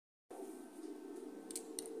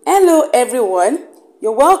Hello everyone,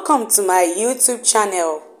 you're welcome to my YouTube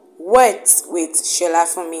channel, Words with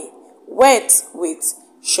Sholafumi. Words with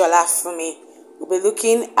Sholafumi. We'll be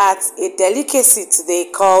looking at a delicacy today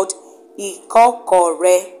called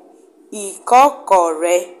Ikokore.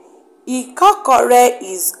 Ikokore. Ikokore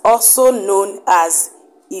is also known as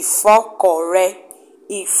Ifokore.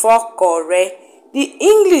 Ifokore. The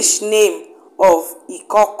English name of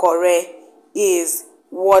Ikokore is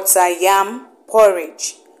water yam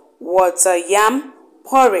porridge. Water yam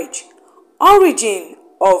porridge. Origin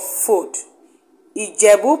of food.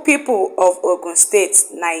 Ijebu people of Ogun State,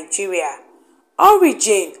 Nigeria.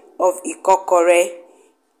 Origin of Ikokore.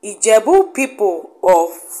 Ijebu people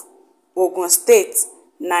of Ogun State,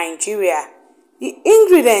 Nigeria. The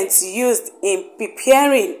ingredients used in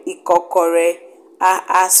preparing Ikokore are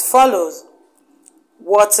as follows: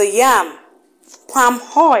 water yam, palm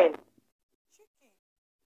oil, chicken,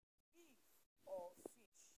 beef or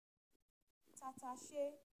fish,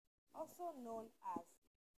 tatashe, also known as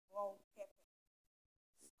bell pepper,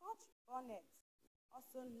 scotch bonnet,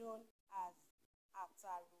 also known as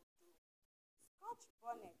atarudu, scotch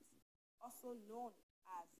bonnet, also known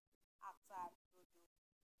as atarudu,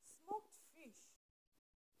 smoked fish,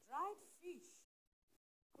 dried fish,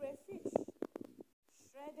 crayfish,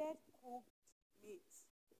 shredded cooked meat,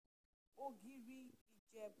 ogiri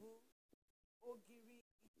Ijebu,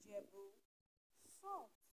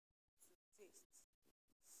 salt to taste,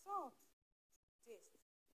 salt to taste.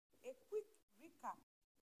 A quick recap.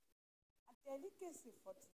 A delicacy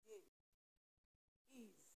for today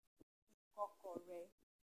is Ikokore.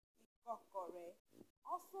 Ikokore,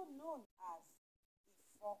 also known as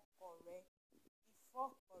Ifokore.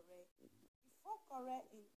 Ifokore. Ikokore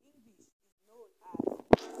in English is known as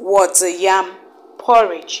water yam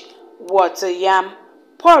porridge. Water yam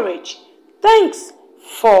porridge. Thanks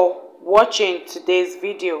for watching today's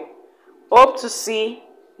video. Hope to see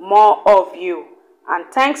more of you,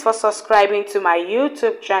 and thanks for subscribing to my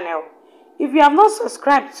YouTube channel. If you have not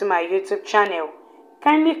subscribed to my YouTube channel,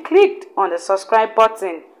 kindly click on the subscribe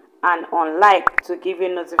button and on like to give you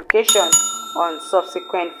notifications on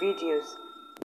subsequent videos.